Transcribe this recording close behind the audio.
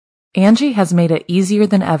Angie has made it easier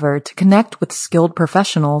than ever to connect with skilled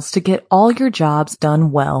professionals to get all your jobs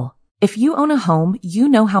done well. If you own a home, you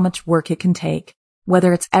know how much work it can take,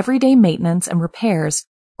 whether it's everyday maintenance and repairs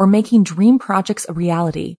or making dream projects a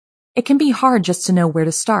reality. It can be hard just to know where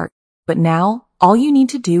to start, but now all you need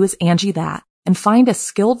to do is Angie that and find a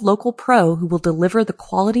skilled local pro who will deliver the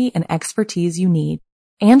quality and expertise you need.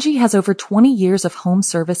 Angie has over 20 years of home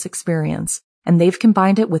service experience, and they've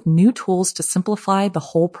combined it with new tools to simplify the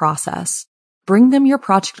whole process. Bring them your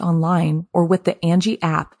project online or with the Angie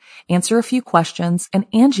app, answer a few questions, and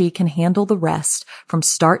Angie can handle the rest from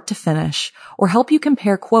start to finish, or help you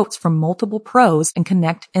compare quotes from multiple pros and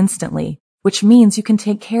connect instantly, which means you can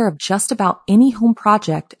take care of just about any home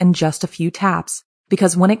project in just a few taps.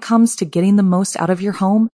 Because when it comes to getting the most out of your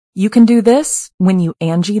home, you can do this when you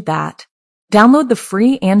Angie that. Download the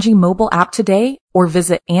free Angie mobile app today or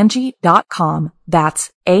visit Angie.com.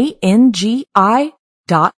 That's ANGI.com.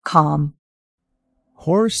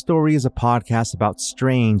 Horror Story is a podcast about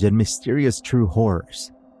strange and mysterious true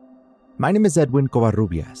horrors. My name is Edwin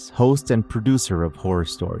Covarrubias, host and producer of Horror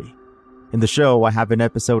Story. In the show, I have an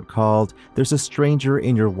episode called There's a Stranger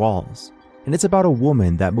in Your Walls, and it's about a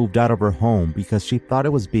woman that moved out of her home because she thought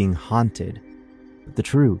it was being haunted. But the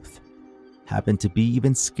truth happened to be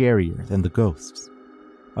even scarier than the ghosts.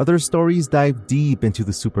 Other stories dive deep into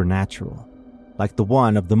the supernatural, like the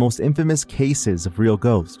one of the most infamous cases of real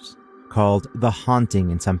ghosts, called The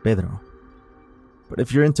Haunting in San Pedro. But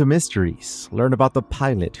if you're into mysteries, learn about the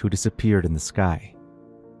pilot who disappeared in the sky.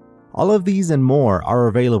 All of these and more are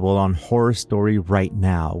available on Horror Story right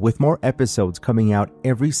now, with more episodes coming out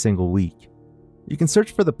every single week. You can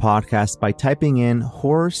search for the podcast by typing in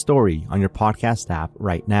Horror Story on your podcast app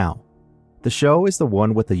right now. The show is the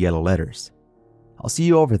one with the yellow letters. I'll see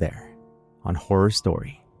you over there on Horror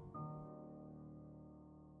Story.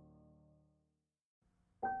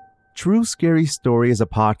 True Scary Story is a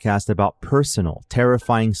podcast about personal,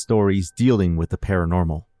 terrifying stories dealing with the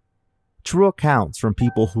paranormal. True accounts from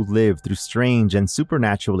people who lived through strange and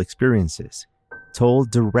supernatural experiences, told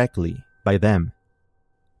directly by them.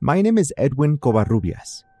 My name is Edwin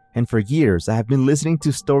Covarrubias, and for years I have been listening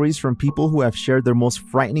to stories from people who have shared their most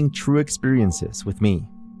frightening true experiences with me.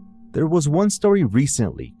 There was one story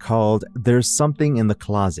recently called There's Something in the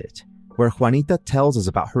Closet, where Juanita tells us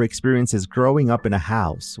about her experiences growing up in a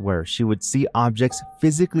house where she would see objects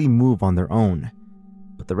physically move on their own,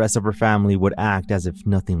 but the rest of her family would act as if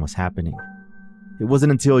nothing was happening. It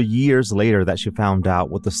wasn't until years later that she found out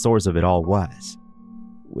what the source of it all was.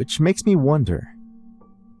 Which makes me wonder,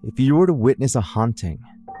 if you were to witness a haunting,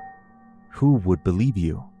 who would believe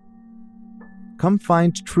you? Come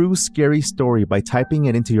find True Scary Story by typing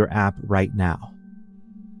it into your app right now.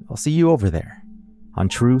 I'll see you over there on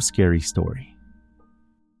True Scary Story.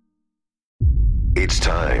 It's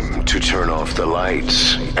time to turn off the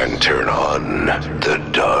lights and turn on the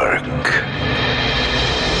dark.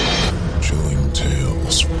 Chilling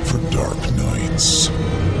tales for dark nights.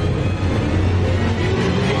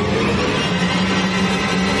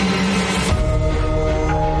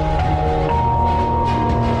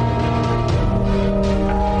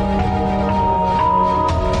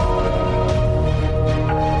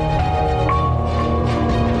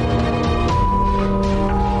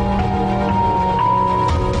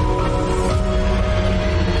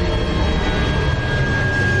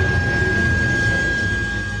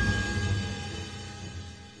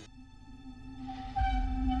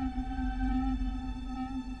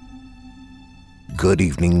 Good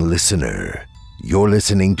evening, listener. You're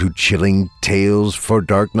listening to Chilling Tales for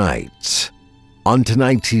Dark Nights. On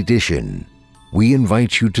tonight's edition, we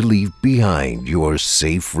invite you to leave behind your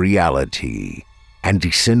safe reality and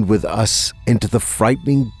descend with us into the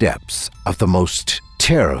frightening depths of the most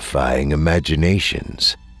terrifying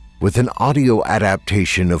imaginations with an audio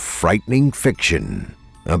adaptation of frightening fiction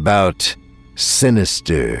about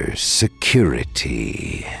sinister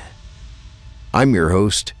security. I'm your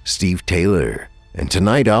host, Steve Taylor, and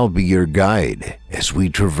tonight I'll be your guide as we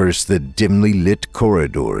traverse the dimly lit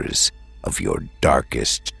corridors of your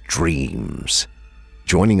darkest dreams.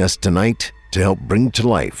 Joining us tonight to help bring to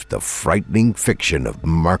life the frightening fiction of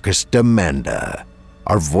Marcus Demanda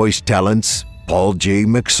are voice talents Paul J.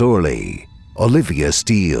 McSorley, Olivia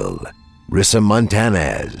Steele, Rissa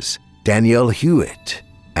Montanez, Danielle Hewitt,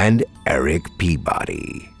 and Eric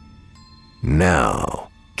Peabody. Now,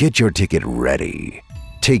 get your ticket ready.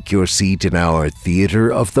 Take your seat in our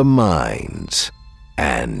theater of the minds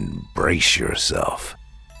and brace yourself.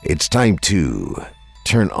 It's time to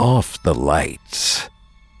turn off the lights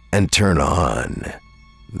and turn on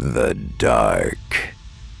the dark.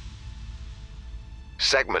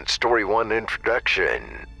 Segment Story 1 Introduction.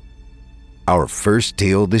 Our first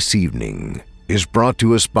tale this evening is brought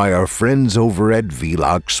to us by our friends over at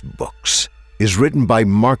Velox Books, is written by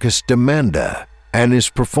Marcus Demanda, and is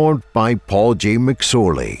performed by Paul J.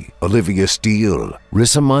 McSorley, Olivia Steele,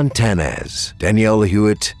 Rissa Montanez, Danielle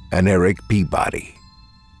Hewitt, and Eric Peabody.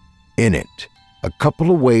 In it, a couple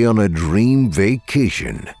away on a dream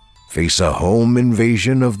vacation face a home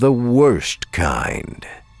invasion of the worst kind.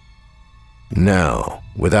 Now,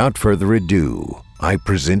 without further ado, I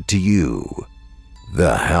present to you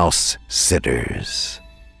The House Sitters.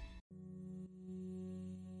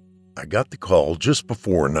 I got the call just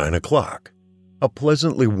before 9 o'clock. A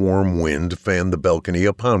pleasantly warm wind fanned the balcony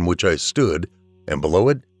upon which I stood, and below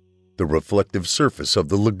it, the reflective surface of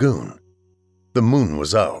the lagoon. The moon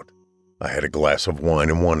was out. I had a glass of wine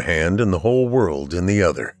in one hand and the whole world in the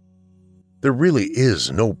other. There really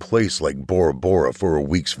is no place like Bora Bora for a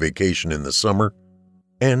week's vacation in the summer,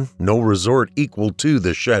 and no resort equal to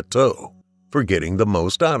the chateau for getting the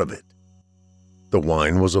most out of it. The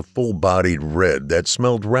wine was a full-bodied red that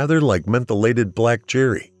smelled rather like mentholated black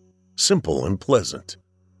cherry, simple and pleasant.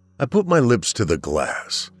 I put my lips to the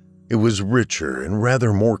glass. It was richer and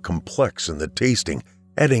rather more complex in the tasting,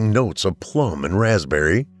 adding notes of plum and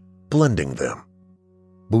raspberry, blending them.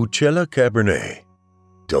 Bucella Cabernet.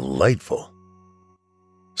 Delightful.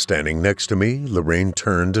 Standing next to me, Lorraine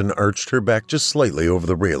turned and arched her back just slightly over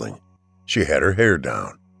the railing. She had her hair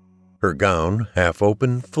down. Her gown, half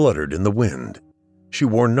open, fluttered in the wind. She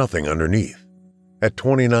wore nothing underneath. At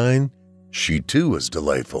 29, she too was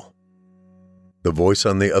delightful. The voice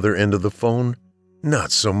on the other end of the phone,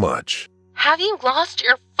 not so much. Have you lost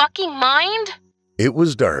your fucking mind? It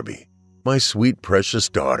was Darby, my sweet, precious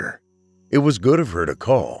daughter. It was good of her to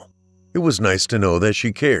call. It was nice to know that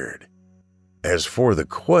she cared. As for the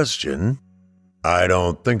question, I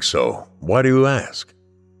don't think so. Why do you ask?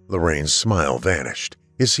 Lorraine's smile vanished.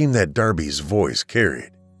 It seemed that Darby's voice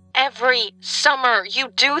carried. Every summer you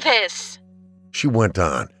do this. She went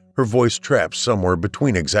on, her voice trapped somewhere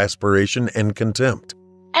between exasperation and contempt.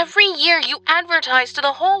 Every year you advertise to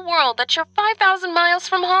the whole world that you're 5,000 miles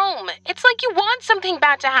from home. It's like you want something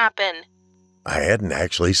bad to happen. I hadn't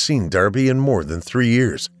actually seen Darby in more than 3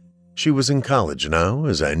 years. She was in college now,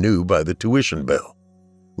 as I knew by the tuition bill.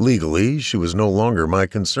 Legally, she was no longer my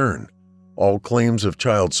concern. All claims of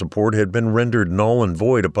child support had been rendered null and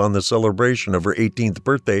void upon the celebration of her 18th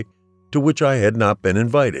birthday, to which I had not been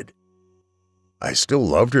invited. I still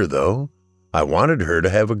loved her, though. I wanted her to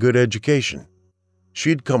have a good education.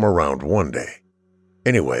 She'd come around one day.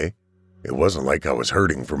 Anyway, it wasn't like I was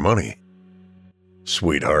hurting for money.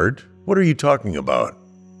 Sweetheart, what are you talking about?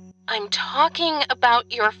 I'm talking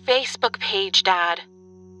about your Facebook page, Dad.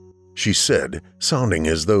 She said, sounding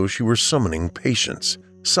as though she were summoning patience,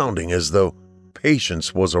 sounding as though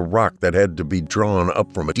patience was a rock that had to be drawn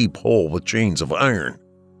up from a deep hole with chains of iron.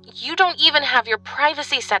 You don't even have your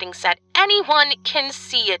privacy settings set. Anyone can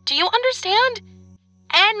see it. Do you understand?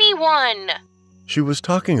 Anyone! She was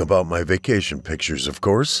talking about my vacation pictures, of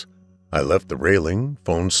course. I left the railing,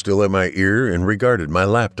 phone still at my ear, and regarded my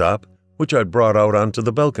laptop, which I'd brought out onto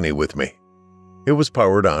the balcony with me. It was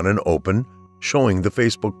powered on and open, showing the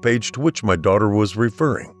Facebook page to which my daughter was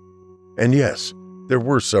referring. And yes, there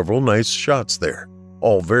were several nice shots there,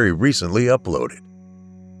 all very recently uploaded.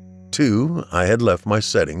 2, I had left my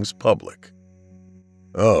settings public.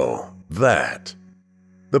 Oh, that.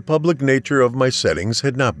 The public nature of my settings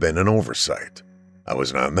had not been an oversight. I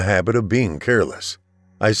was not in the habit of being careless.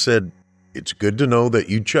 I said, "It's good to know that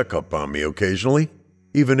you check up on me occasionally,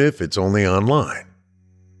 even if it's only online."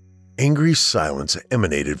 Angry silence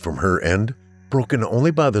emanated from her end, broken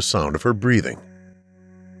only by the sound of her breathing.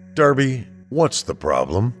 "Darby, what's the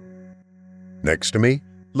problem?" Next to me,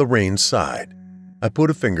 Lorraine sighed. I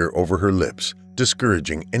put a finger over her lips,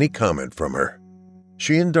 discouraging any comment from her.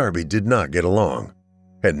 She and Darby did not get along,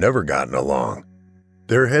 had never gotten along.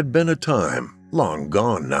 There had been a time, long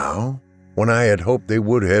gone now, when I had hoped they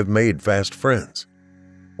would have made fast friends.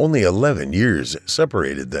 Only 11 years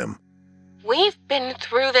separated them. We've been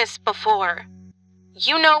through this before.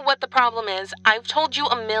 You know what the problem is. I've told you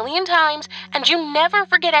 1,000,000 times, and you never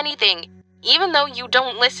forget anything, even though you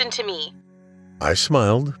don't listen to me. I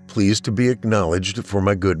smiled, pleased to be acknowledged for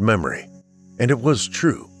my good memory. And it was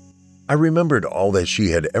true. I remembered all that she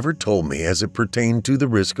had ever told me as it pertained to the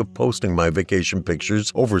risk of posting my vacation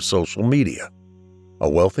pictures over social media. A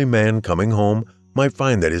wealthy man coming home might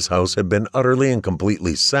find that his house had been utterly and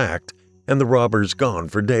completely sacked and the robbers gone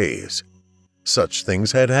for days. Such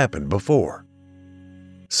things had happened before.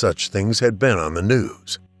 Such things had been on the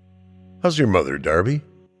news. "How's your mother, Darby?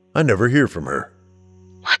 I never hear from her."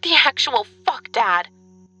 What the actual fuck, Dad?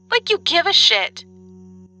 Like you give a shit.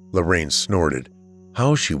 Lorraine snorted.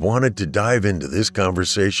 How she wanted to dive into this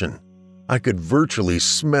conversation. I could virtually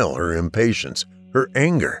smell her impatience, her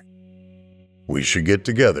anger. "We should get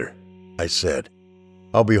together," I said.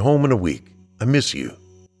 "I'll be home in a week. I miss you.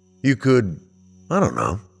 You could, I don't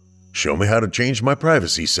know, show me how to change my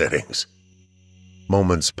privacy settings."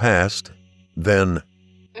 Moments passed, then...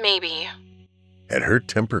 Maybe. Had her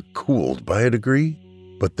temper cooled by a degree?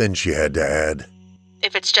 But then she had to add,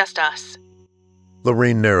 If it's just us.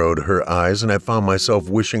 Lorraine narrowed her eyes, and I found myself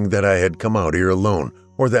wishing that I had come out here alone,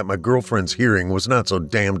 or that my girlfriend's hearing was not so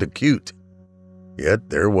damned acute. Yet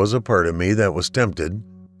there was a part of me that was tempted,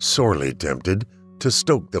 sorely tempted, to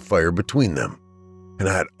stoke the fire between them, and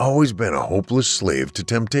I had always been a hopeless slave to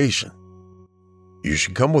temptation. "You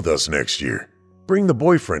should come with us next year. Bring the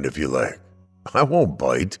boyfriend if you like. I won't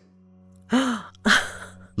bite."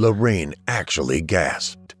 Lorraine actually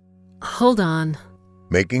gasped, Hold on.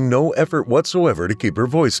 making no effort whatsoever to keep her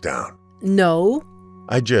voice down. No?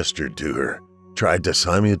 I gestured to her, tried to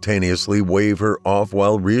simultaneously wave her off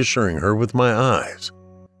while reassuring her with my eyes.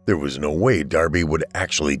 There was no way Darby would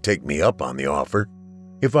actually take me up on the offer.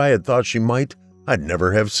 If I had thought she might, I'd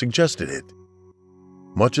never have suggested it.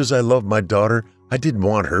 Much as I loved my daughter, I didn't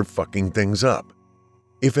want her fucking things up.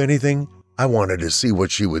 If anything, I wanted to see what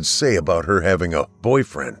she would say about her having a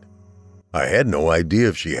boyfriend. I had no idea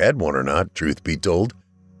if she had one or not, truth be told,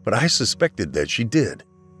 but I suspected that she did.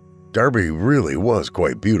 Darby really was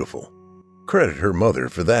quite beautiful. Credit her mother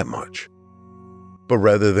for that much. But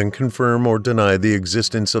rather than confirm or deny the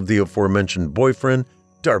existence of the aforementioned boyfriend,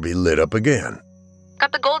 Darby lit up again.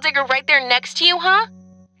 Got the gold digger right there next to you, huh?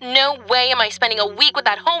 No way am I spending a week with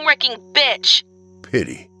that home-wrecking bitch.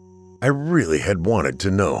 Pity. I really had wanted to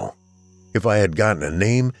know. If I had gotten a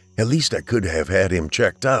name, at least I could have had him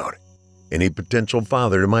checked out. Any potential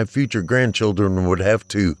father to my future grandchildren would have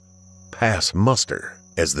to pass muster,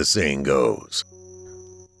 as the saying goes.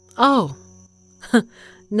 Oh,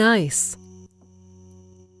 nice.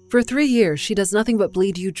 For 3 years, she does nothing but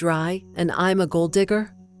bleed you dry, and I'm a gold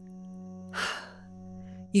digger?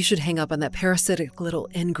 You should hang up on that parasitic little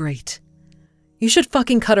ingrate. You should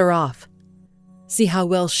fucking cut her off. See how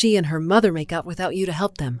well she and her mother make out without you to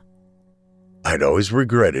help them. I'd always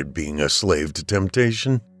regretted being a slave to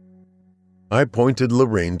temptation. I pointed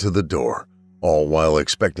Lorraine to the door, all while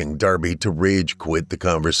expecting Darby to rage quit the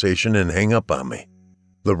conversation and hang up on me.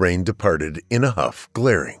 Lorraine departed in a huff,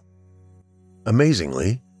 glaring.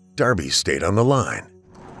 Amazingly, Darby stayed on the line.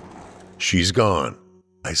 "She's gone,"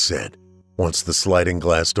 I said, once the sliding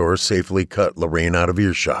glass door safely cut Lorraine out of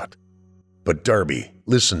earshot. "But Darby,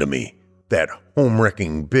 listen to me. That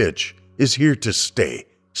home-wrecking bitch is here to stay,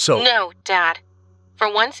 so—" No, Dad.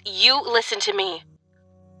 For once, you listen to me.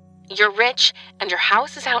 You're rich, and your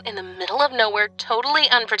house is out in the middle of nowhere, totally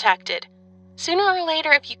unprotected. Sooner or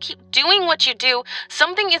later, if you keep doing what you do,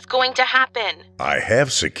 something is going to happen. "I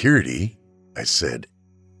have security," I said,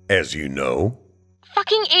 "as you know."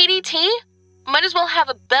 Fucking ADT? Might as well have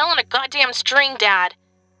a bell and a goddamn string, Dad.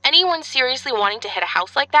 Anyone seriously wanting to hit a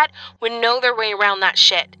house like that would know their way around that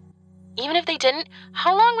shit. Even if they didn't,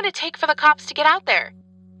 how long would it take for the cops to get out there?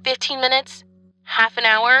 15 minutes? Half an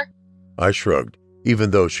hour? I shrugged,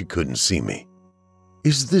 even though she couldn't see me.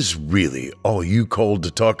 "Is this really all you called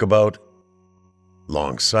to talk about?"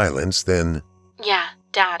 Long silence, then, Yeah,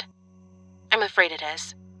 Dad. I'm afraid it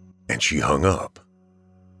is. and she hung up.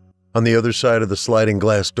 On the other side of the sliding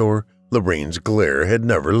glass door, Lorraine's glare had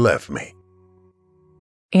never left me.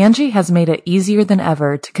 Angie has made it easier than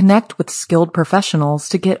ever to connect with skilled professionals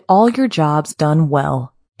to get all your jobs done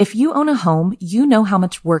well. If you own a home, you know how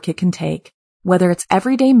much work it can take, whether it's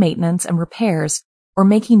everyday maintenance and repairs or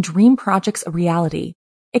making dream projects a reality.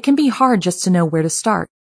 It can be hard just to know where to start,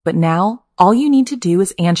 but now all you need to do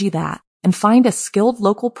is Angie that and find a skilled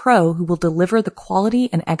local pro who will deliver the quality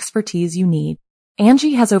and expertise you need.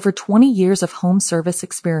 Angie has over 20 years of home service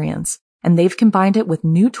experience, and they've combined it with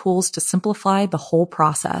new tools to simplify the whole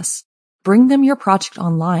process. Bring them your project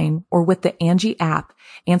online or with the Angie app,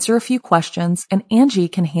 answer a few questions, and Angie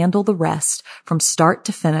can handle the rest from start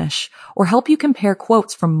to finish or help you compare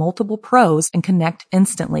quotes from multiple pros and connect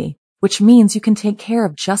instantly, which means you can take care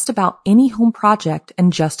of just about any home project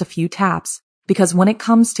in just a few taps. Because when it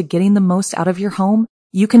comes to getting the most out of your home,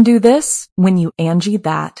 you can do this when you Angie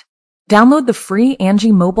that. Download the free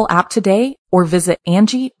Angie mobile app today or visit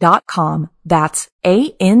Angie.com. That's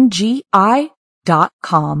ANGI.com.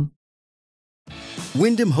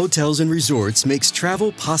 Wyndham Hotels & Resorts makes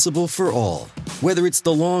travel possible for all. Whether it's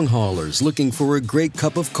the long haulers looking for a great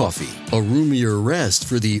cup of coffee, a roomier rest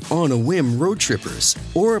for the on-a-whim road trippers,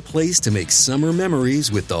 or a place to make summer memories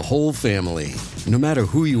with the whole family. No matter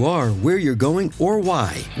who you are, where you're going, or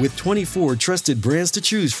why, with 24 trusted brands to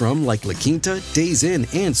choose from like La Quinta, Days Inn,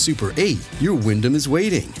 and Super 8, your Wyndham is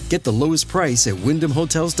waiting. Get the lowest price at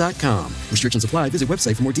WyndhamHotels.com. Restrictions apply. Visit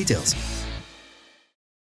website for more details.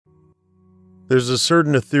 There's a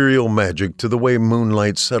certain ethereal magic to the way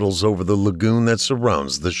moonlight settles over the lagoon that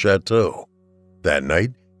surrounds the chateau. That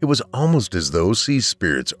night, it was almost as though sea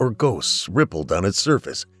spirits or ghosts rippled on its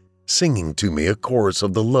surface, singing to me a chorus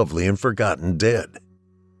of the lovely and forgotten dead.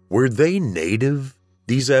 Were they native,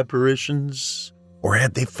 these apparitions, or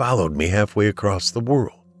had they followed me halfway across the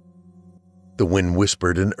world? The wind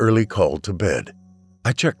whispered an early call to bed.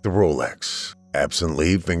 I checked the Rolex,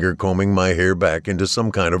 absently finger-combing my hair back into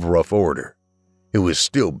some kind of rough order. It was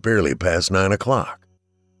still barely past 9 o'clock.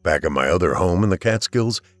 Back at my other home in the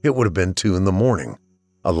Catskills, it would have been 2 in the morning,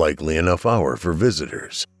 a likely enough hour for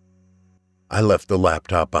visitors. I left the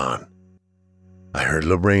laptop on. I heard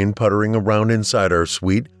Lorraine puttering around inside our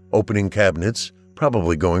suite, opening cabinets,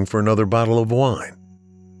 probably going for another bottle of wine.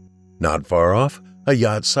 Not far off, a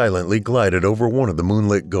yacht silently glided over one of the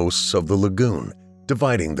moonlit ghosts of the lagoon,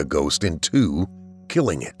 dividing the ghost in two,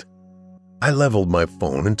 killing it. I leveled my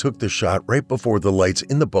phone and took the shot right before the lights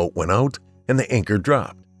in the boat went out and the anchor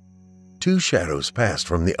dropped. 2 shadows passed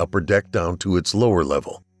from the upper deck down to its lower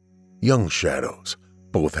level. Young shadows,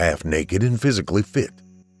 both half naked and physically fit.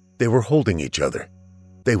 They were holding each other.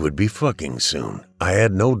 They would be fucking soon, I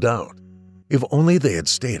had no doubt. If only they had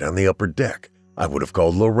stayed on the upper deck, I would have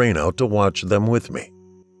called Lorraine out to watch them with me.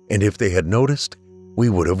 And if they had noticed, we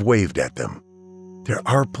would have waved at them. There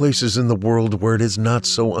are places in the world where it is not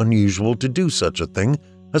so unusual to do such a thing,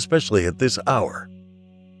 especially at this hour.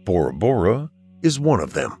 Bora Bora is one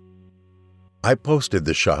of them. I posted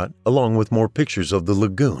the shot along with more pictures of the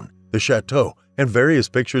lagoon, the chateau, and various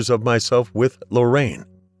pictures of myself with Lorraine.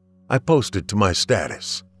 I posted to my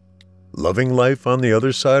status. Loving life on the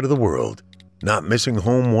other side of the world, not missing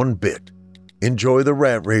home one bit. Enjoy the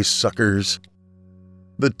rat race, suckers.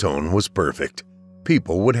 The tone was perfect.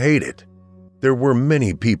 People would hate it. There were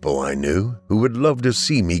many people I knew who would love to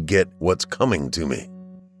see me get what's coming to me.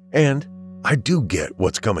 And I do get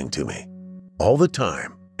what's coming to me. All the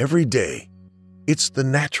time, every day. It's the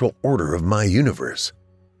natural order of my universe.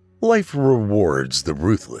 Life rewards the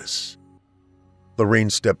ruthless.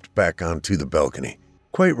 Lorraine stepped back onto the balcony,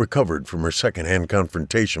 quite recovered from her second-hand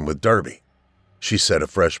confrontation with Darby. She set a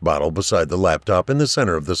fresh bottle beside the laptop in the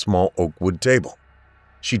center of the small oak wood table.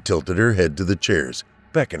 She tilted her head to the chairs,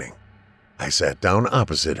 beckoning. I sat down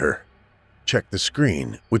opposite her, checked the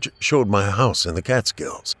screen, which showed my house in the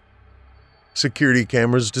Catskills. Security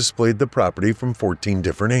cameras displayed the property from 14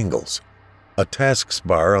 different angles. A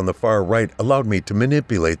taskbar on the far right allowed me to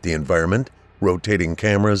manipulate the environment, rotating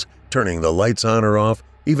cameras, turning the lights on or off,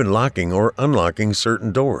 even locking or unlocking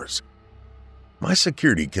certain doors. My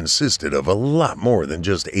security consisted of a lot more than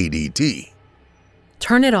just ADT.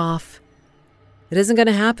 Turn it off. It isn't going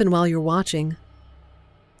to happen while you're watching.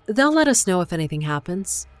 They'll let us know if anything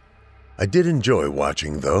happens. I did enjoy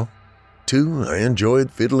watching, though. Too, I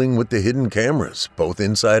enjoyed fiddling with the hidden cameras, both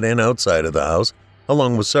inside and outside of the house,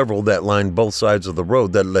 along with several that lined both sides of the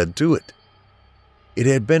road that led to it. It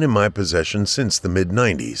had been in my possession since the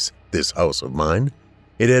mid-90s, this house of mine.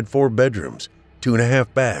 It had 4 bedrooms, 2.5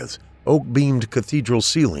 baths, oak-beamed cathedral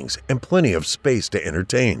ceilings, and plenty of space to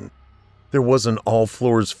entertain. There was an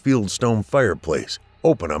all-floors fieldstone fireplace,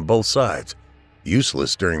 open on both sides,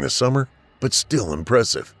 useless during the summer, but still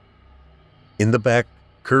impressive. In the back,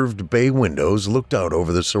 curved bay windows looked out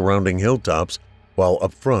over the surrounding hilltops, while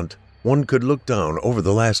up front, one could look down over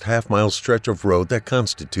the last half-mile stretch of road that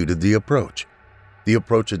constituted the approach. The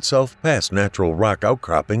approach itself passed natural rock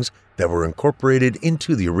outcroppings that were incorporated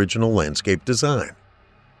into the original landscape design.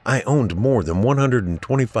 I owned more than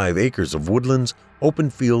 125 acres of woodlands, open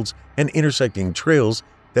fields, and intersecting trails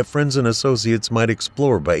that friends and associates might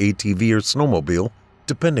explore by ATV or snowmobile,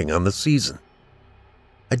 depending on the season.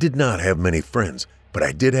 I did not have many friends, but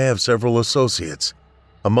I did have several associates.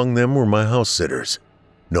 Among them were my house sitters.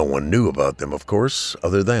 No one knew about them, of course,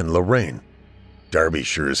 other than Lorraine. Darby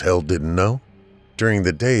sure as hell didn't know. During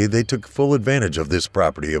the day, they took full advantage of this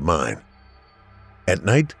property of mine. At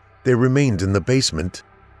night, they remained in the basement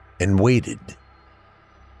and waited.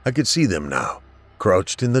 I could see them now,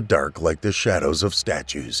 crouched in the dark like the shadows of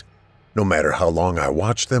statues. No matter how long I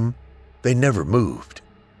watched them, they never moved.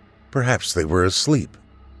 Perhaps they were asleep.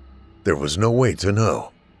 There was no way to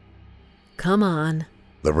know. Come on,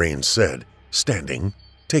 Lorraine said, standing,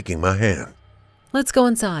 taking my hand. Let's go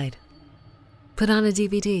inside. Put on a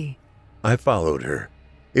DVD. I followed her.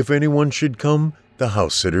 If anyone should come, the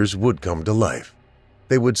house sitters would come to life.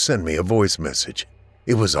 They would send me a voice message.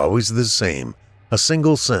 It was always the same, a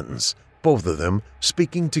single sentence, both of them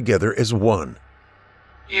speaking together as one.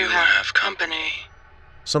 You have company.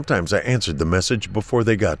 Sometimes I answered the message before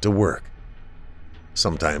they got to work.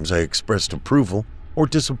 Sometimes I expressed approval or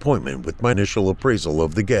disappointment with my initial appraisal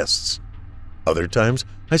of the guests. Other times,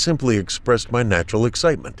 I simply expressed my natural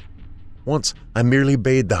excitement. Once, I merely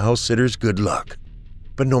bade the house sitters good luck.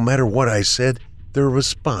 But no matter what I said, their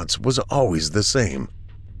response was always the same.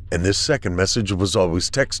 And this second message was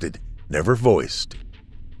always texted, never voiced.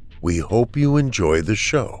 We hope you enjoy the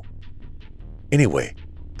show. Anyway,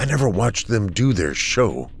 I never watched them do their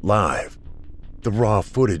show live. The raw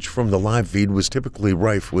footage from the live feed was typically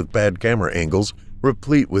rife with bad camera angles,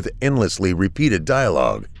 replete with endlessly repeated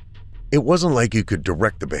dialogue. It wasn't like you could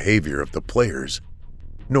direct the behavior of the players,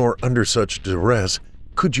 nor under such duress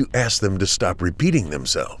could you ask them to stop repeating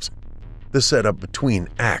themselves. The setup between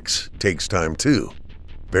acts takes time too,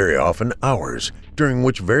 very often hours, during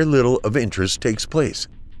which very little of interest takes place.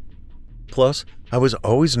 Plus, I was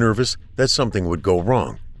always nervous that something would go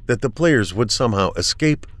wrong, that the players would somehow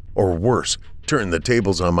escape, or worse, turn the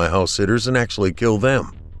tables on my house sitters and actually kill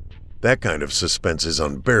them. That kind of suspense is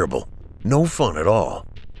unbearable, no fun at all.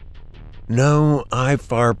 No, I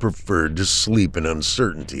far preferred to sleep in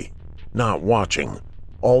uncertainty, not watching,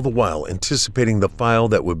 all the while anticipating the file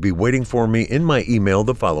that would be waiting for me in my email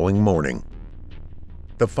the following morning.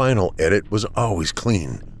 The final edit was always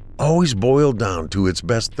clean, always boiled down to its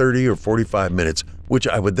best 30 or 45 minutes, which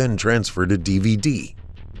I would then transfer to DVD.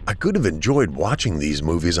 I could have enjoyed watching these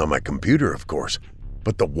movies on my computer, of course,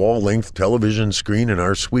 but the wall-length television screen in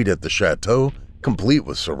our suite at the chateau, complete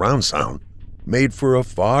with surround sound, made for a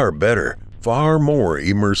far better, far more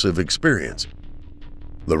immersive experience.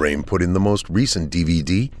 Lorraine put in the most recent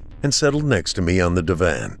DVD and settled next to me on the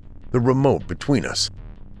divan, the remote between us.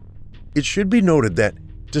 It should be noted that,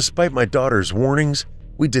 despite my daughter's warnings,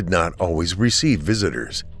 we did not always receive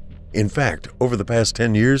visitors. In fact, over the past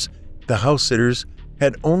 10 years, the house sitters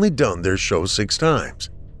had only done their show 6 times.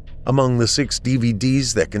 Among the 6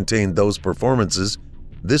 DVDs that contained those performances,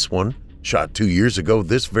 this one, shot 2 years ago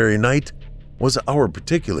this very night, was our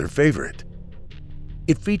particular favorite.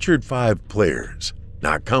 It featured 5 players,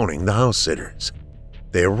 not counting the house sitters.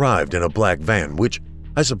 They arrived in a black van, which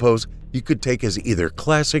I suppose you could take as either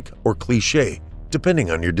classic or cliché,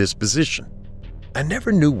 depending on your disposition. I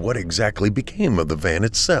never knew what exactly became of the van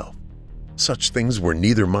itself. Such things were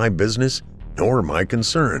neither my business nor my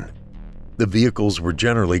concern. The vehicles were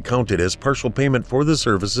generally counted as partial payment for the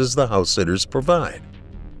services the house sitters provide.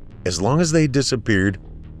 As long as they disappeared,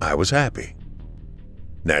 I was happy.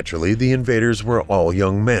 Naturally, the invaders were all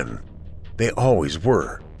young men. They always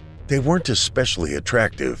were. They weren't especially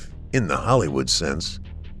attractive, in the Hollywood sense.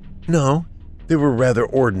 No, they were rather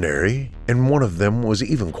ordinary, and one of them was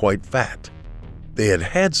even quite fat. They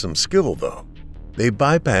had some skill, though. They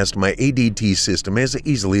bypassed my ADT system as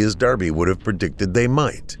easily as Darby would have predicted they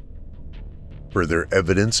might. Further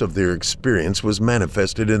evidence of their experience was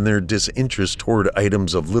manifested in their disinterest toward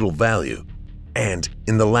items of little value, and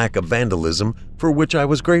in the lack of vandalism for which I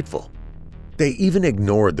was grateful. They even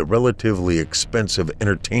ignored the relatively expensive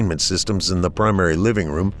entertainment systems in the primary living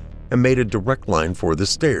room and made a direct line for the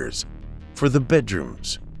stairs, for the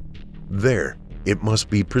bedrooms. There, it must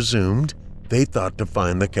be presumed, they thought to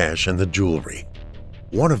find the cash and the jewelry.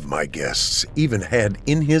 One of my guests even had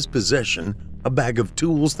in his possession a bag of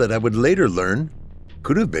tools that I would later learn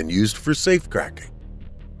could have been used for safecracking.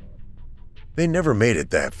 They never made it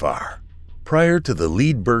that far. Prior to the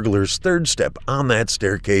lead burglar's third step on that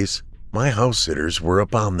staircase, my house sitters were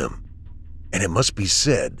upon them. And it must be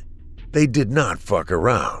said, they did not fuck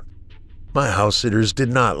around. My house sitters did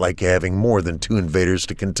not like having more than 2 invaders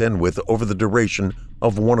to contend with over the duration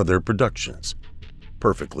of one of their productions.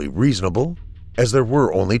 Perfectly reasonable, as there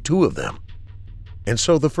were only 2 of them. And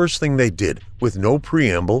so the first thing they did, with no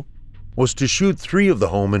preamble, was to shoot 3 of the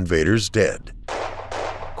home invaders dead.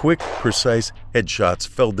 Quick, precise headshots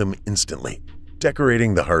felled them instantly,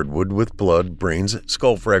 decorating the hardwood with blood, brains,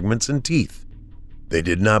 skull fragments, and teeth. They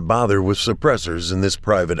did not bother with suppressors in this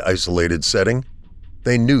private, isolated setting.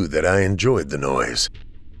 They knew that I enjoyed the noise.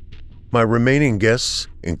 My remaining guests,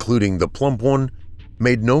 including the plump one,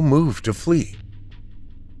 made no move to flee.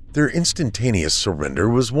 Their instantaneous surrender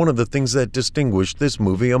was one of the things that distinguished this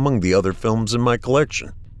movie among the other films in my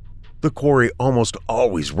collection. The quarry almost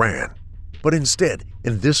always ran, but instead,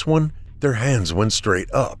 in this one, their hands went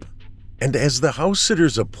straight up. And as the house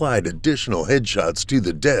sitters applied additional headshots to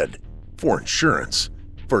the dead, for insurance,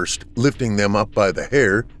 first lifting them up by the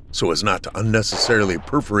hair so as not to unnecessarily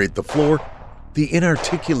perforate the floor. The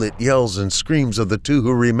inarticulate yells and screams of the two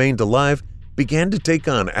who remained alive began to take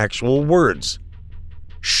on actual words.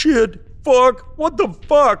 Shit, fuck, what the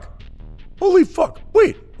fuck? Holy fuck,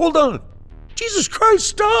 wait, hold on. Jesus Christ,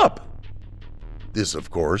 stop! This,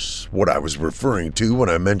 of course, what I was referring to when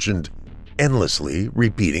I mentioned endlessly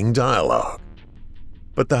repeating dialogue.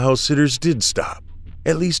 But the house sitters did stop,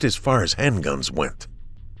 at least as far as handguns went.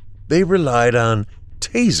 They relied on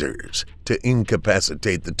tasers to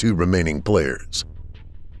incapacitate the two remaining players.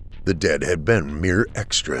 The dead had been mere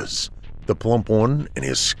extras. The plump one and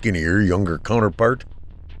his skinnier, younger counterpart,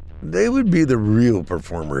 they would be the real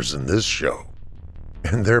performers in this show.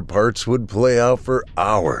 And their parts would play out for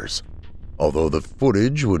hours, although the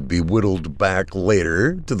footage would be whittled back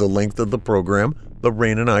later to the length of the program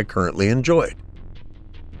Lorraine and I currently enjoyed.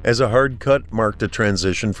 As a hard cut marked a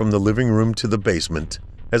transition from the living room to the basement,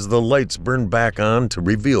 as the lights burned back on to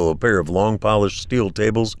reveal a pair of long-polished steel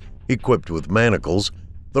tables equipped with manacles,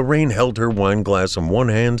 Lorraine held her wine glass in one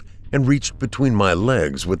hand and reached between my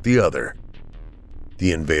legs with the other.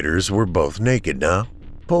 The invaders were both naked now,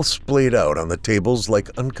 both splayed out on the tables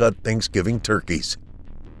like uncut Thanksgiving turkeys.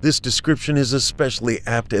 This description is especially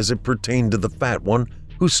apt as it pertained to the fat one,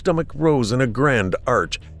 whose stomach rose in a grand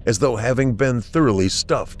arch as though having been thoroughly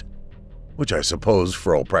stuffed, which I suppose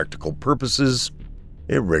for all practical purposes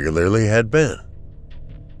it regularly had been.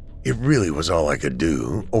 It really was all I could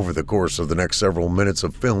do over the course of the next several minutes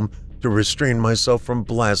of film to restrain myself from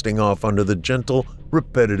blasting off under the gentle,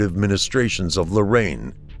 repetitive ministrations of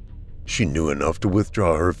Lorraine. She knew enough to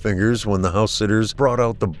withdraw her fingers when the house sitters brought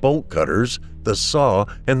out the bolt cutters, the saw,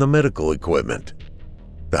 and the medical equipment.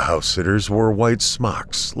 The house sitters wore white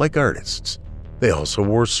smocks, like artists. They also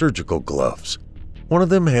wore surgical gloves. One of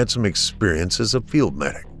them had some experience as a field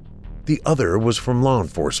medic. The other was from law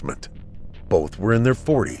enforcement. Both were in their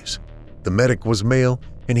 40s. The medic was male,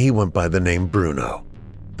 and he went by the name Bruno.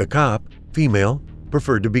 The cop, female,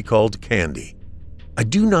 preferred to be called Candy. I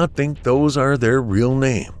do not think those are their real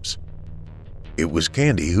names. It was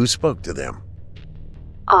Candy who spoke to them.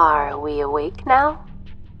 Are we awake now?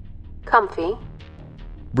 Comfy?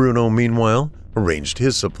 Bruno, meanwhile, arranged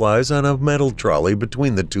his supplies on a metal trolley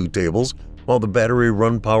between the two tables while the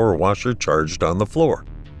battery-run power washer charged on the floor.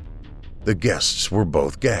 The guests were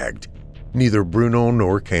both gagged. Neither Bruno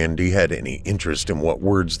nor Candy had any interest in what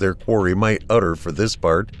words their quarry might utter for this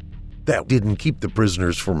part. That didn't keep the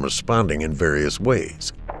prisoners from responding in various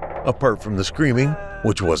ways. Apart from the screaming,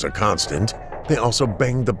 which was a constant, they also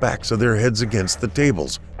banged the backs of their heads against the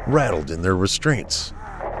tables, rattled in their restraints.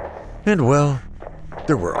 And well,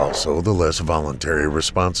 there were also the less voluntary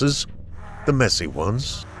responses, the messy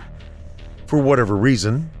ones. For whatever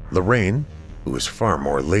reason, Lorraine, who is far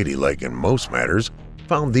more ladylike in most matters,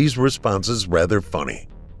 found these responses rather funny.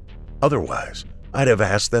 Otherwise, I'd have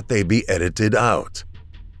asked that they be edited out.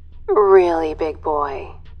 Really, big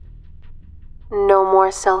boy? No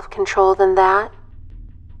more self-control than that?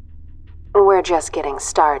 We're just getting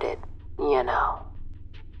started, you know.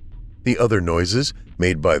 The other noises,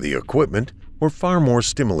 made by the equipment, were far more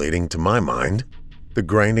stimulating to my mind. The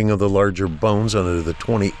grinding of the larger bones under the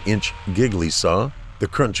 20-inch giggly saw, the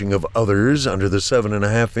crunching of others under the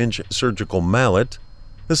 7.5-inch surgical mallet,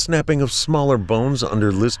 the snapping of smaller bones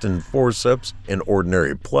under Liston forceps and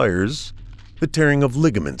ordinary pliers, the tearing of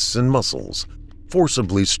ligaments and muscles,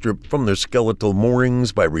 forcibly stripped from their skeletal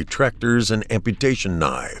moorings by retractors and amputation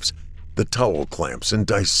knives, the towel clamps and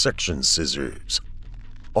dissection scissors.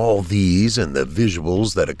 All these and the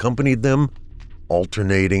visuals that accompanied them,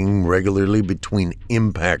 alternating regularly between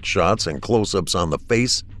impact shots and close-ups on the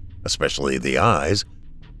face, especially the eyes,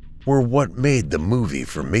 were what made the movie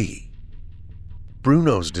for me.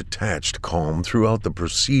 Bruno's detached calm throughout the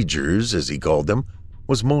procedures, as he called them,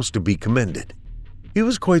 was most to be commended. He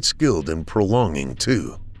was quite skilled in prolonging,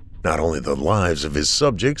 too. Not only the lives of his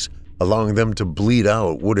subjects, allowing them to bleed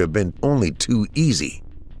out would have been only too easy,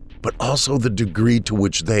 but also the degree to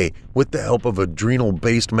which they, with the help of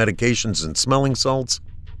adrenal-based medications and smelling salts,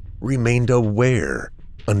 remained aware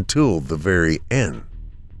until the very end.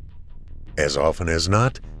 As often as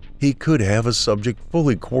not, he could have a subject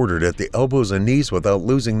fully quartered at the elbows and knees without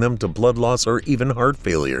losing them to blood loss or even heart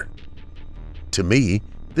failure. To me,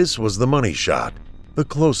 this was the money shot, the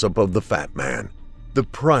close-up of the fat man, the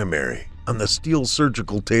primary, on the steel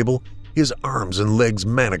surgical table, his arms and legs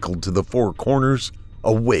manacled to the four corners,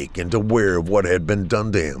 awake and aware of what had been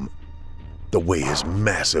done to him. The way his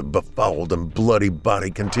massive, befouled, and bloody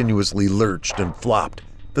body continuously lurched and flopped,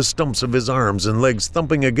 the stumps of his arms and legs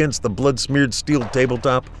thumping against the blood-smeared steel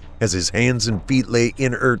tabletop as his hands and feet lay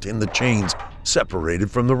inert in the chains, separated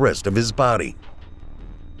from the rest of his body.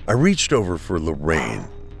 I reached over for Lorraine,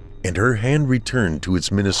 and her hand returned to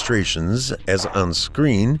its ministrations as on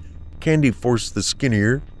screen, Candy forced the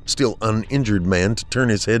skinnier, still uninjured man to turn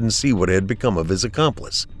his head and see what had become of his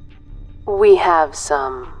accomplice. "We have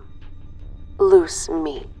some loose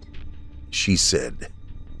meat," she said,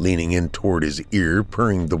 leaning in toward his ear,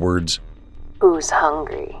 purring the words, "Who's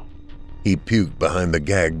hungry?" He puked behind the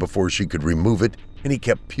gag before she could remove it, and he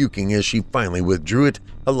kept puking as she finally withdrew it,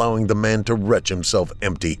 allowing the man to retch himself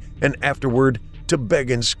empty, and afterward to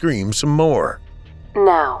beg and scream some more.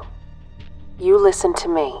 "Now, you listen to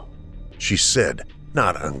me," she said,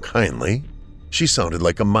 not unkindly. She sounded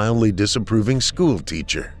like a mildly disapproving school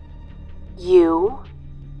teacher. "You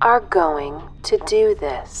are going to do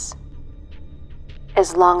this.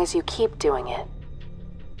 As long as you keep doing it,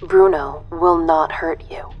 Bruno will not hurt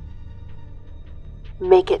you.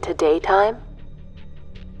 Make it to daytime,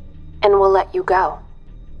 and we'll let you go.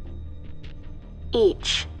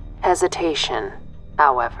 Each hesitation,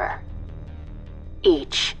 however,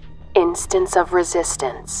 each instance of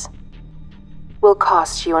resistance, will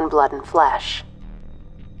cost you in blood and flesh.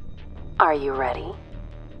 Are you ready?"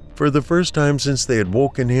 For the first time since they had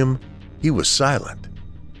woken him, he was silent.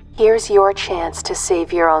 Here's your chance to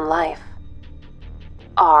save your own life.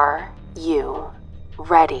 Are you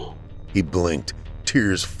ready? He blinked,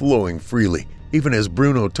 tears flowing freely, even as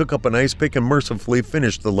Bruno took up an ice pick and mercifully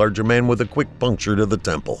finished the larger man with a quick puncture to the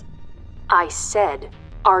temple. I said,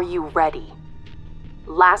 are you ready?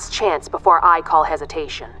 Last chance before I call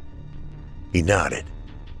hesitation. He nodded.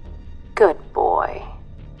 Good boy.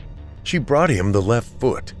 She brought him the left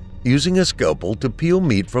foot, using a scalpel to peel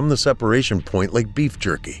meat from the separation point like beef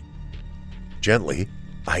jerky. Gently,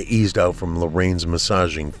 I eased out from Lorraine's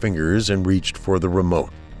massaging fingers and reached for the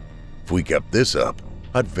remote. If we kept this up,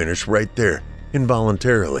 I'd finish right there,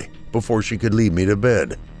 involuntarily, before she could lead me to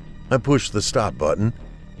bed. I pushed the stop button,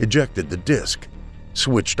 ejected the disc,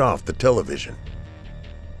 switched off the television.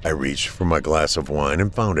 I reached for my glass of wine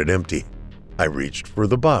and found it empty. I reached for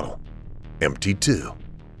the bottle. Empty too.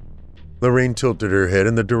 Lorraine tilted her head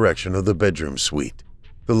in the direction of the bedroom suite.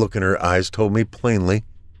 The look in her eyes told me plainly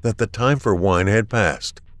that the time for wine had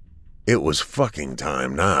passed. It was fucking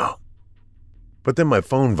time now. But then my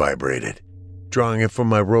phone vibrated. Drawing it from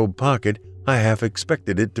my robe pocket, I half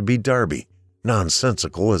expected it to be Darby,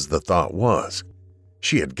 nonsensical as the thought was.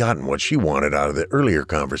 She had gotten what she wanted out of the earlier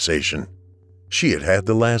conversation. She had had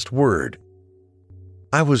the last word.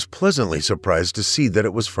 I was pleasantly surprised to see that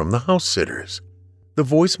it was from the house sitters. The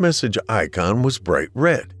voice message icon was bright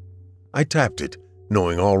red. I tapped it,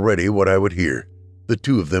 knowing already what I would hear, the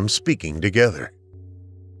two of them speaking together.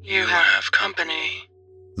 You have company.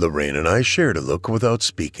 Lorraine and I shared a look without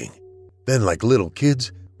speaking. Then, like little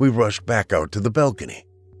kids, we rushed back out to the balcony.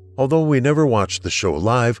 Although we never watched the show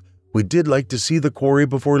live, we did like to see the quarry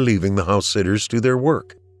before leaving the house sitters to their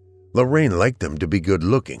work. Lorraine liked them to be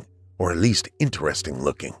good-looking, or at least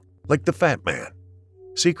interesting-looking, like the fat man.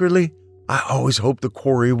 Secretly, I always hoped the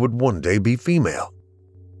quarry would one day be female.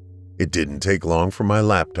 It didn't take long for my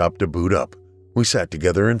laptop to boot up. We sat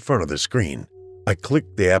together in front of the screen. I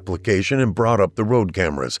clicked the application and brought up the road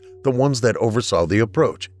cameras, the ones that oversaw the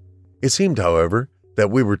approach. It seemed, however, that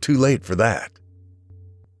we were too late for that.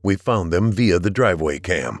 We found them via the driveway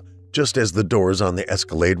cam, just as the doors on the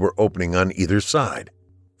Escalade were opening on either side.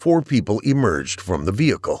 4 people emerged from the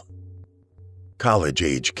vehicle.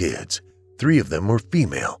 College-age kids. 3 of them were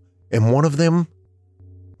female, and one of them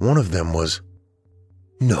was...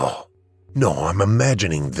 No, I'm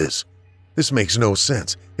imagining this. This makes no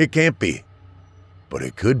sense. It can't be. But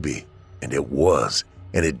it could be, and it was,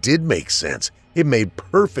 and it did make sense. It made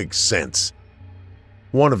perfect sense.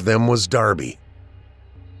 One of them was Darby.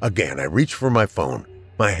 Again, I reached for my phone.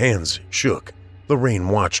 My hands shook. Lorraine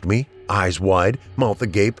watched me, eyes wide, mouth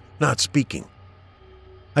agape, not speaking.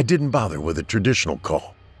 I didn't bother with a traditional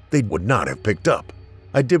call. They would not have picked up.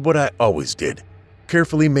 I did what I always did,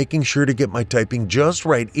 carefully making sure to get my typing just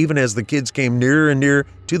right even as the kids came nearer and nearer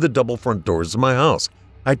to the double front doors of my house.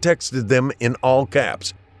 I texted them in all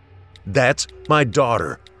caps. That's my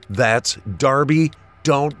daughter. That's Darby.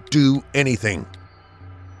 Don't do anything.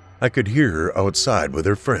 I could hear her outside with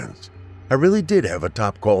her friends. I really did have a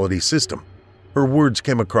top-quality system. Her words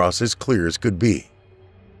came across as clear as could be.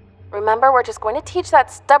 Remember, we're just going to teach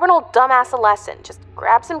that stubborn old dumbass a lesson. Just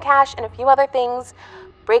grab some cash and a few other things,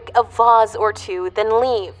 break a vase or 2, then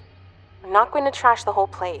leave. I'm not going to trash the whole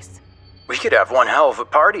place. We could have one hell of a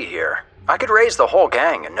party here. I could raise the whole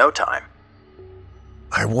gang in no time.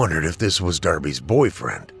 I wondered if this was Darby's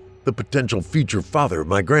boyfriend, the potential future father of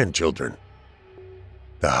my grandchildren.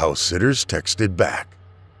 The house sitters texted back.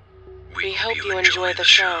 We hope you enjoy the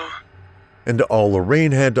show. And all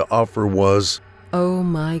Lorraine had to offer was, Oh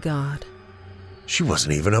my God. she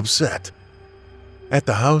wasn't even upset. At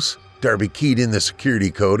the house, Darby keyed in the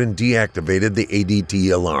security code and deactivated the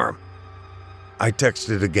ADT alarm. I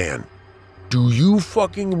texted again. Do you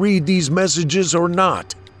fucking read these messages or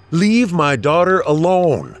not? Leave my daughter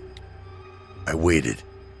alone. I waited.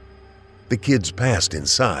 The kids passed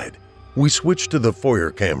inside. We switched to the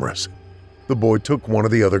foyer cameras. The boy took one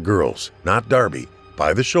of the other girls, not Darby,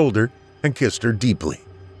 by the shoulder and kissed her deeply.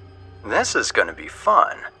 This is going to be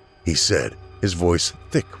fun, he said, his voice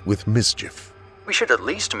thick with mischief. We should at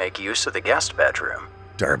least make use of the guest bedroom.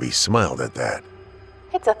 Darby smiled at that.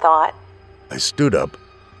 It's a thought. I stood up,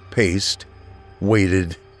 paced,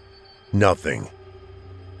 waited. Nothing.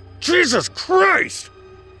 Jesus Christ!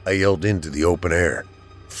 I yelled into the open air.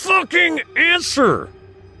 Fucking answer!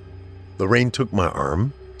 Lorraine took my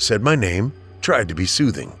arm, said my name, tried to be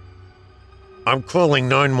soothing. I'm calling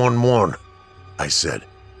 911, I said,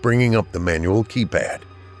 bringing up the manual keypad.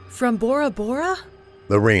 From Bora Bora?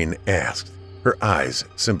 Lorraine asked, her eyes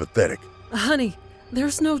sympathetic. Honey,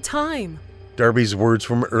 there's no time. Darby's words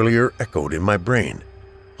from earlier echoed in my brain.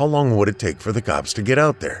 How long would it take for the cops to get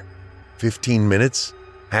out there? 15 minutes?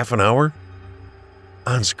 Half an hour?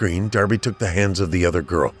 On screen, Darby took the hands of the other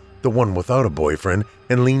girl, the one without a boyfriend,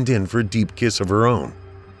 and leaned in for a deep kiss of her own.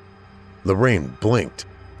 Lorraine blinked.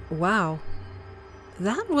 Wow.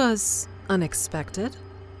 That was unexpected.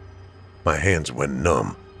 My hands went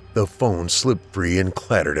numb. The phone slipped free and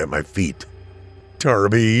clattered at my feet.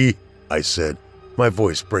 Darby, I said, my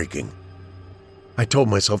voice breaking. I told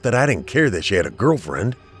myself that I didn't care that she had a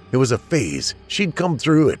girlfriend. It was a phase. She'd come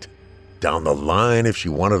through it. Down the line, if she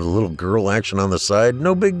wanted a little girl action on the side,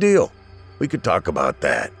 no big deal. We could talk about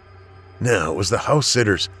that. Now it was the house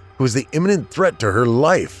sitters who was the imminent threat to her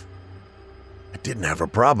life. I didn't have a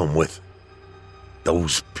problem with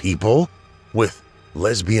those people, with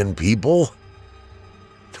lesbian people.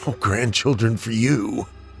 No grandchildren for you,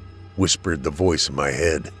 whispered the voice in my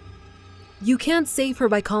head. You can't save her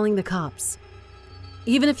by calling the cops.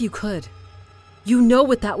 Even if you could, you know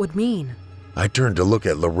what that would mean. I turned to look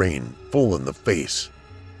at Lorraine, full in the face.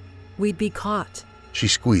 We'd be caught. She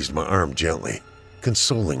squeezed my arm gently,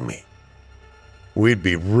 consoling me. We'd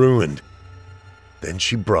be ruined. Then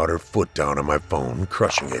she brought her foot down on my phone,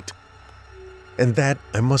 crushing it. And that,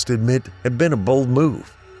 I must admit, had been a bold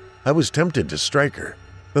move. I was tempted to strike her.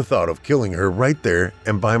 The thought of killing her right there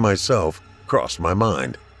and by myself crossed my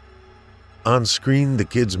mind. On screen, the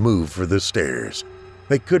kids moved for the stairs.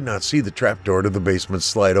 They could not see the trapdoor to the basement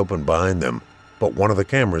slide open behind them, but one of the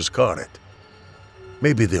cameras caught it.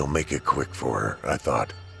 Maybe they'll make it quick for her, I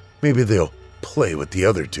thought. Maybe they'll play with the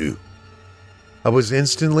other two. I was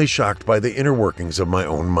instantly shocked by the inner workings of my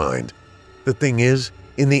own mind. The thing is,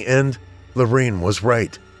 in the end, Lorraine was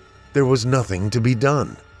right. There was nothing to be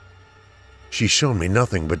done. She's shown me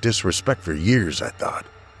nothing but disrespect for years, I thought.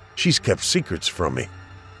 She's kept secrets from me,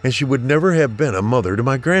 and she would never have been a mother to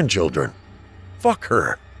my grandchildren. Fuck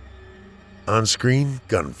her. On screen,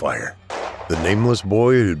 gunfire. The nameless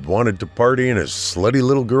boy who'd wanted to party and his slutty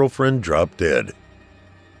little girlfriend dropped dead.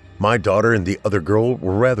 My daughter and the other girl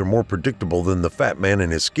were rather more predictable than the fat man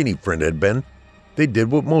and his skinny friend had been. They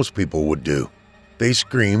did what most people would do. They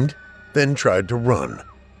screamed, then tried to run.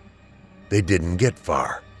 They didn't get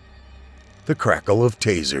far. The crackle of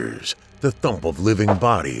tasers, the thump of living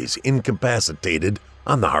bodies incapacitated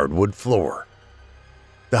on the hardwood floor.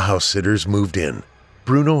 The house sitters moved in.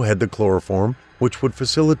 Bruno had the chloroform, which would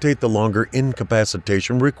facilitate the longer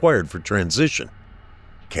incapacitation required for transition.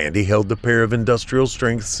 Candy held the pair of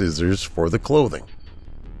industrial-strength scissors for the clothing.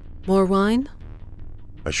 More wine?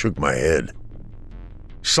 I shook my head.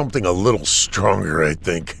 Something a little stronger, I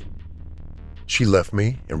think. She left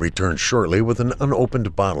me and returned shortly with an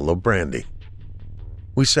unopened bottle of brandy.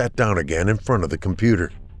 We sat down again in front of the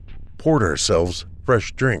computer, poured ourselves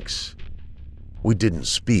fresh drinks. We didn't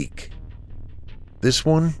speak. This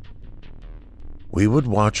one, we would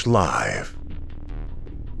watch live.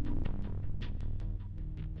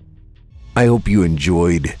 I hope you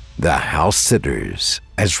enjoyed The House Sitters,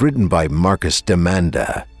 as written by Marcus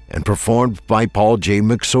Demanda and performed by Paul J.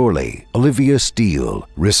 McSorley, Olivia Steele,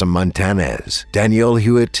 Rissa Montanez, Danielle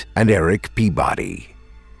Hewitt, and Eric Peabody.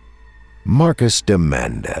 Marcus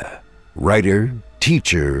Demanda, writer,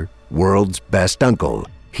 teacher, world's best uncle.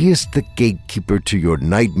 He is the gatekeeper to your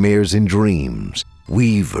nightmares and dreams,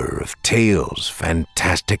 weaver of tales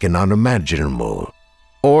fantastic and unimaginable,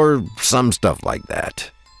 or some stuff like that.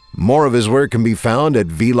 More of his work can be found at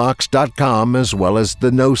vlox.com, as well as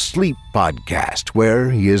the No Sleep podcast,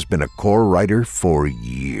 where he has been a core writer for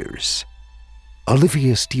years.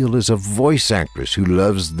 Olivia Steele is a voice actress who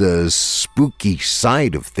loves the spooky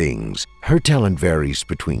side of things. Her talent varies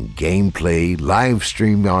between gameplay, live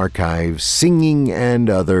stream archives, singing, and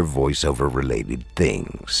other voiceover-related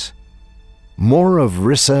things. More of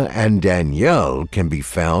Rissa and Danielle can be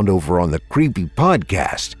found over on the Creepy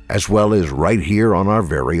Podcast, as well as right here on our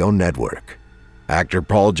very own network. Actor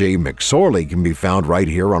Paul J. McSorley can be found right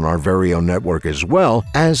here on our very own network, as well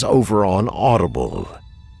as over on Audible.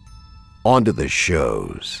 On to the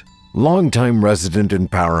shows. Longtime resident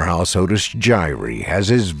and powerhouse Otis Gyrie has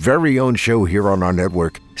his very own show here on our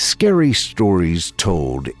network, Scary Stories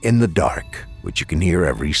Told in the Dark, which you can hear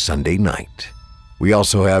every Sunday night. We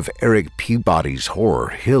also have Eric Peabody's Horror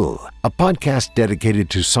Hill, a podcast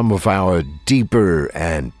dedicated to some of our deeper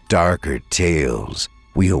and darker tales.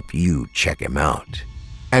 We hope you check him out.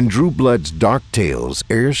 And Drew Blood's Dark Tales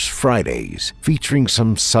airs Fridays, featuring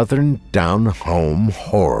some southern down-home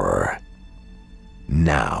horror.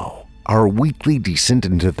 Now, our weekly descent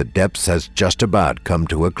into the depths has just about come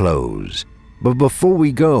to a close. But before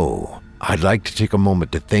we go, I'd like to take a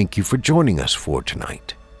moment to thank you for joining us for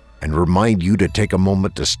tonight, and remind you to take a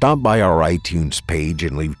moment to stop by our iTunes page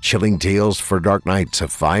and leave Chilling Tales for Dark Nights a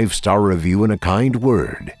 5-star review and a kind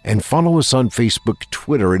word, and follow us on Facebook,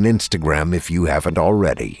 Twitter, and Instagram if you haven't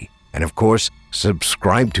already. And of course,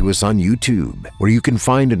 subscribe to us on YouTube, where you can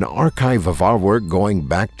find an archive of our work going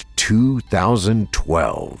back to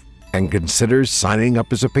 2012. And consider signing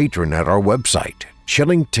up as a patron at our website,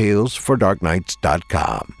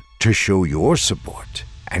 chillingtalesfordarknights.com, to show your support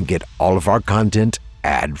and get all of our content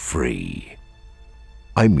ad-free.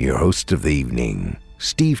 I'm your host of the evening,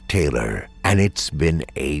 Steve Taylor, and it's been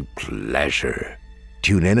a pleasure.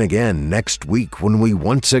 Tune in again next week when we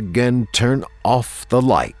once again turn off the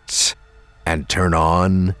lights and turn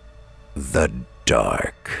on the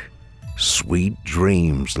dark. Sweet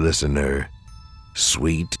dreams, listener.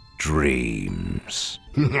 Sweet dreams.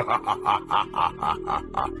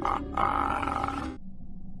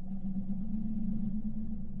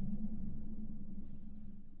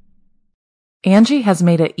 Angie has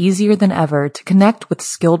made it easier than ever to connect with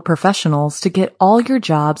skilled professionals to get all your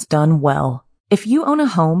jobs done well. If you own a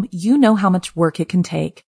home, you know how much work it can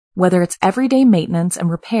take, whether it's everyday maintenance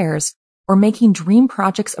and repairs or making dream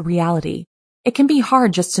projects a reality. It can be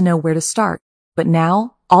hard just to know where to start, but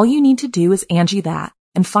now all you need to do is Angie that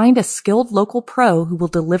and find a skilled local pro who will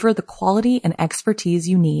deliver the quality and expertise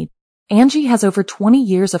you need. Angie has over 20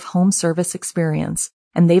 years of home service experience,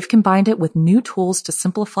 and they've combined it with new tools to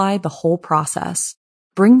simplify the whole process.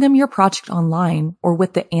 Bring them your project online or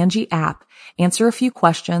with the Angie app, answer a few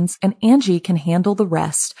questions, and Angie can handle the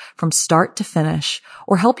rest from start to finish,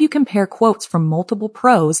 or help you compare quotes from multiple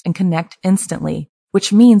pros and connect instantly,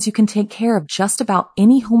 which means you can take care of just about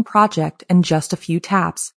any home project in just a few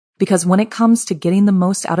taps. Because when it comes to getting the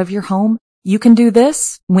most out of your home, you can do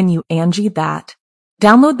this when you Angie that.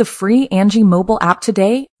 Download the free Angie mobile app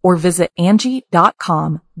today or visit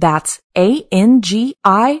Angie.com. That's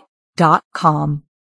ANGI.com.